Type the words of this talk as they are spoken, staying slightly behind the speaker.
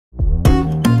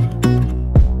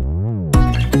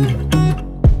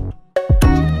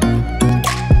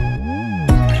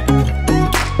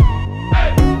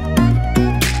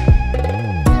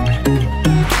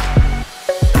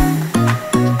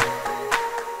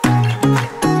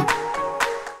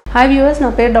Hi viewers, na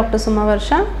పేరు Dr.Suma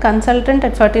Varsha, consultant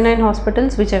at Ferty9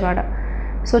 hospitals, Vijayawada.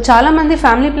 So చాలా మంది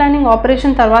family planning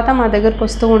operation తర్వాత మా దగ్గరికి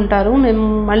వస్తూ ఉంటారు. మేము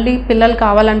మళ్ళీ పిల్లలు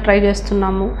కావాలని ట్రై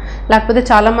చేస్తున్నాము, లేకపోతే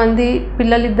చాలామంది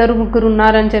పిల్లలు 2-3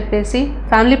 ఉన్నారని చెప్పేసి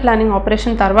ఫ్యామిలీ ప్లానింగ్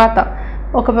ఆపరేషన్ తర్వాత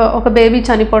ఒక బేబీ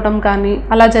చనిపోవడం కానీ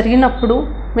అలా జరిగినప్పుడు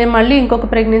మేము మళ్ళీ ఇంకొక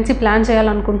ప్రెగ్నెన్సీ ప్లాన్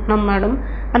చేయాలనుకుంటున్నాం మేడం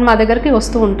అని మా దగ్గరికి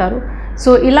వస్తూ ఉంటారు. సో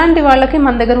ఇలాంటి వాళ్ళకి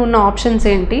మన దగ్గర ఉన్న ఆప్షన్స్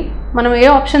ఏంటి, మనం ఏ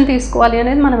ఆప్షన్ తీసుకోవాలి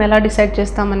అనేది మనం ఎలా డిసైడ్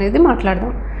చేస్తామనేది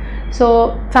మాట్లాడదాం. సో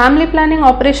ఫ్యామిలీ ప్లానింగ్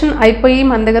ఆపరేషన్ అయిపోయి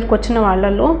మన దగ్గరకు వచ్చిన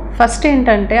వాళ్ళలో ఫస్ట్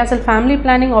ఏంటంటే అసలు ఫ్యామిలీ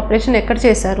ప్లానింగ్ ఆపరేషన్ ఎక్కడ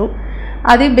చేశారు,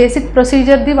 అది బేసిక్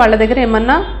ప్రొసీజర్ది వాళ్ళ దగ్గర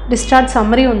ఏమన్నా డిశ్చార్జ్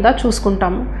సమ్మరీ ఉందా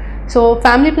చూసుకుంటాము. సో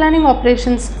ఫ్యామిలీ ప్లానింగ్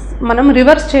ఆపరేషన్స్ మనం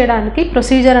రివర్స్ చేయడానికి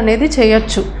ప్రొసీజర్ అనేది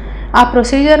చేయొచ్చు. ఆ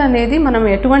ప్రొసీజర్ అనేది మనం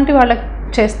ఎటువంటి వాళ్ళకి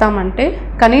చేస్తామంటే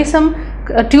కనీసం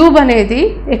ట్యూబ్ అనేది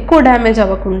ఎక్కువ డ్యామేజ్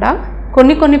అవ్వకుండా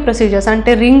కొన్ని ప్రొసీజర్స్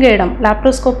అంటే రింగ్ వేయడం,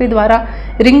 లాప్రోస్కోపీ ద్వారా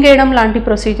రింగ్ వేయడం లాంటి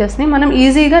ప్రొసీజర్స్ని మనం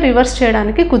ఈజీగా రివర్స్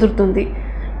చేయడానికి కుదురుతుంది.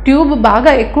 ట్యూబ్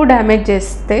బాగా ఎక్కువ డ్యామేజ్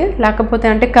చేస్తే, లేకపోతే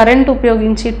అంటే కరెంట్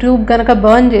ఉపయోగించి ట్యూబ్ కనుక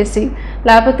బర్న్ చేసి,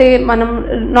 లేకపోతే మనం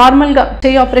నార్మల్గా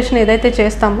చెయ్యి ఆపరేషన్ ఏదైతే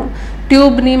చేస్తామో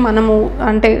ట్యూబ్ని మనము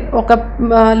అంటే ఒక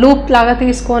లూప్ లాగా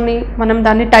తీసుకొని మనం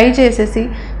దాన్ని టై చేసేసి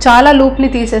చాలా లూప్ని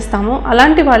తీసేస్తాము.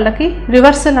 అలాంటి వాళ్ళకి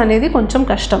రివర్సల్ అనేది కొంచెం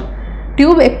కష్టం.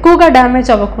 ట్యూబ్ ఎక్కువగా డ్యామేజ్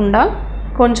అవ్వకుండా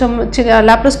కొంచెం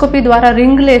లాప్రోస్కోపీ ద్వారా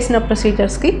రింగ్లు వేసిన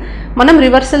ప్రొసీజర్స్కి మనం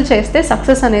రివర్సల్ చేస్తే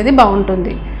సక్సెస్ అనేది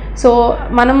బాగుంటుంది. సో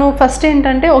మనము ఫస్ట్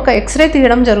ఏంటంటే ఒక ఎక్స్రే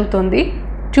తీయడం జరుగుతుంది.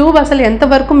 ట్యూబ్ అసలు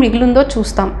ఎంతవరకు మిగిలిందో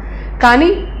చూస్తాం, కానీ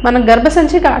మన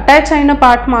గర్భసంచికి అటాచ్ అయిన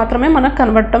పార్ట్ మాత్రమే మనకు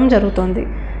కనబడటం జరుగుతుంది.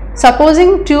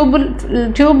 సపోజింగ్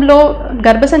ట్యూబ్లో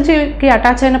గర్భసంచికి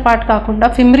అటాచ్ అయిన పార్ట్ కాకుండా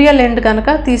ఫిమ్రియల్ ఎండ్ కనుక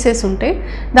తీసేసి ఉంటే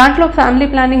దాంట్లో ఫ్యామిలీ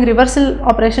ప్లానింగ్ రివర్సల్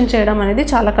ఆపరేషన్ చేయడం అనేది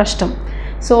చాలా కష్టం.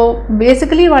 సో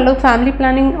బేసికలీ వాళ్ళు ఫ్యామిలీ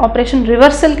ప్లానింగ్ ఆపరేషన్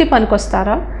రివర్సల్కి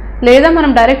పనికొస్తారా లేదా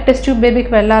మనం డైరెక్ట్ టెస్ట్ ట్యూబ్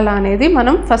బేబీకి వెళ్ళాలా అనేది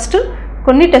మనం ఫస్ట్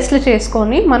కొన్ని టెస్టులు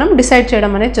చేసుకొని మనం డిసైడ్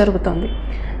చేయడం అనేది జరుగుతుంది.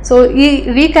 సో ఈ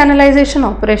రీకానలైజేషన్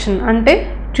ఆపరేషన్ అంటే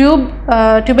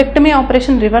ట్యూబెక్టమీ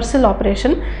ఆపరేషన్ రివర్సల్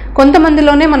ఆపరేషన్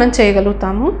కొంతమందిలోనే మనం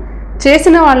చేయగలుగుతాము.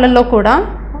 చేసిన వాళ్ళల్లో కూడా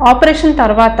ఆపరేషన్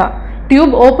తర్వాత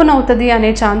ట్యూబ్ ఓపెన్ అవుతుంది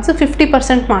అనే ఛాన్స్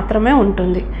 50% మాత్రమే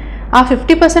ఉంటుంది. ఆ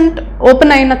 50%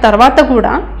 ఓపెన్ అయిన తర్వాత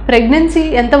కూడా ప్రెగ్నెన్సీ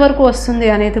ఎంతవరకు వస్తుంది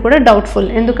అనేది కూడా డౌట్ఫుల్.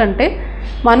 ఎందుకంటే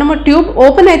మనము ట్యూబ్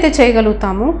ఓపెన్ అయితే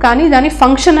చేయగలుగుతాము, కానీ దాని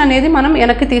ఫంక్షన్ అనేది మనం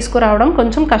వెనక్కి తీసుకురావడం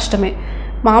కొంచెం కష్టమే.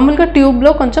 మామూలుగా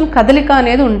ట్యూబ్లో కొంచెం కదలిక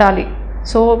అనేది ఉండాలి.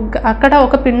 సో అక్కడ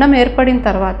ఒక పిండం ఏర్పడిన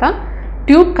తర్వాత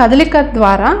ట్యూబ్ కదలిక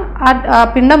ద్వారా ఆ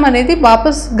పిండం అనేది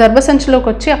వాపస్ గర్భసంచిలోకి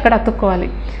వచ్చి అక్కడ అతుక్కోవాలి.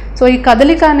 సో ఈ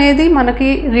కదలిక అనేది మనకి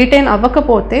రీటైన్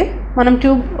అవ్వకపోతే మనం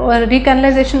ట్యూబ్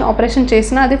రీకానలైజేషన్ ఆపరేషన్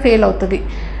చేసినా అది ఫెయిల్ అవుతుంది.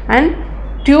 అండ్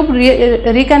ట్యూబ్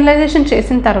రీకానలైజేషన్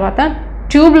చేసిన తర్వాత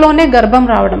ట్యూబ్లోనే గర్భం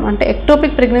రావడం అంటే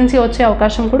ఎక్టోపిక్ ప్రెగ్నెన్సీ వచ్చే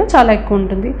అవకాశం కూడా చాలా ఎక్కువ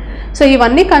ఉంటుంది. సో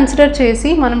ఇవన్నీ కన్సిడర్ చేసి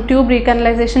మనం ట్యూబ్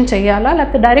రీకానలైజేషన్ చేయాలా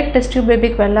లేకపోతే డైరెక్ట్ టెస్ట్ ట్యూబ్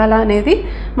బేబీకి వెళ్ళాలా అనేది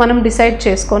మనం డిసైడ్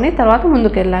చేసుకొని తర్వాత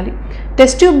ముందుకు వెళ్ళాలి.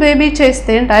 టెస్ట్ ట్యూబ్ బేబీ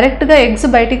చేస్తే డైరెక్ట్గా ఎగ్స్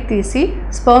బయటికి తీసి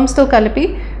స్పర్మ్స్తో కలిపి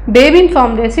బేబీని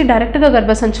ఫామ్ చేసి డైరెక్ట్గా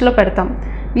గర్భసంచిలో పెడతాం.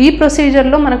 ఈ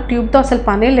ప్రొసీజర్లో మనకు ట్యూబ్తో అసలు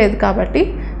పనే లేదు. కాబట్టి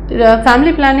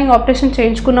ఫ్యామిలీ ప్లానింగ్ ఆపరేషన్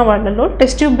చేయించుకున్న వాళ్ళలో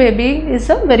test tube baby is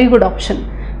a very good option.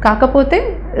 కాకపోతే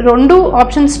 2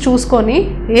 ఆప్షన్స్ చూసుకొని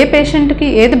ఏ పేషెంట్కి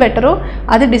ఏది బెటరో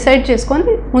అది డిసైడ్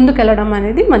చేసుకొని ముందుకెళ్ళడం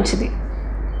అనేది మంచిది.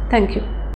 Thank you.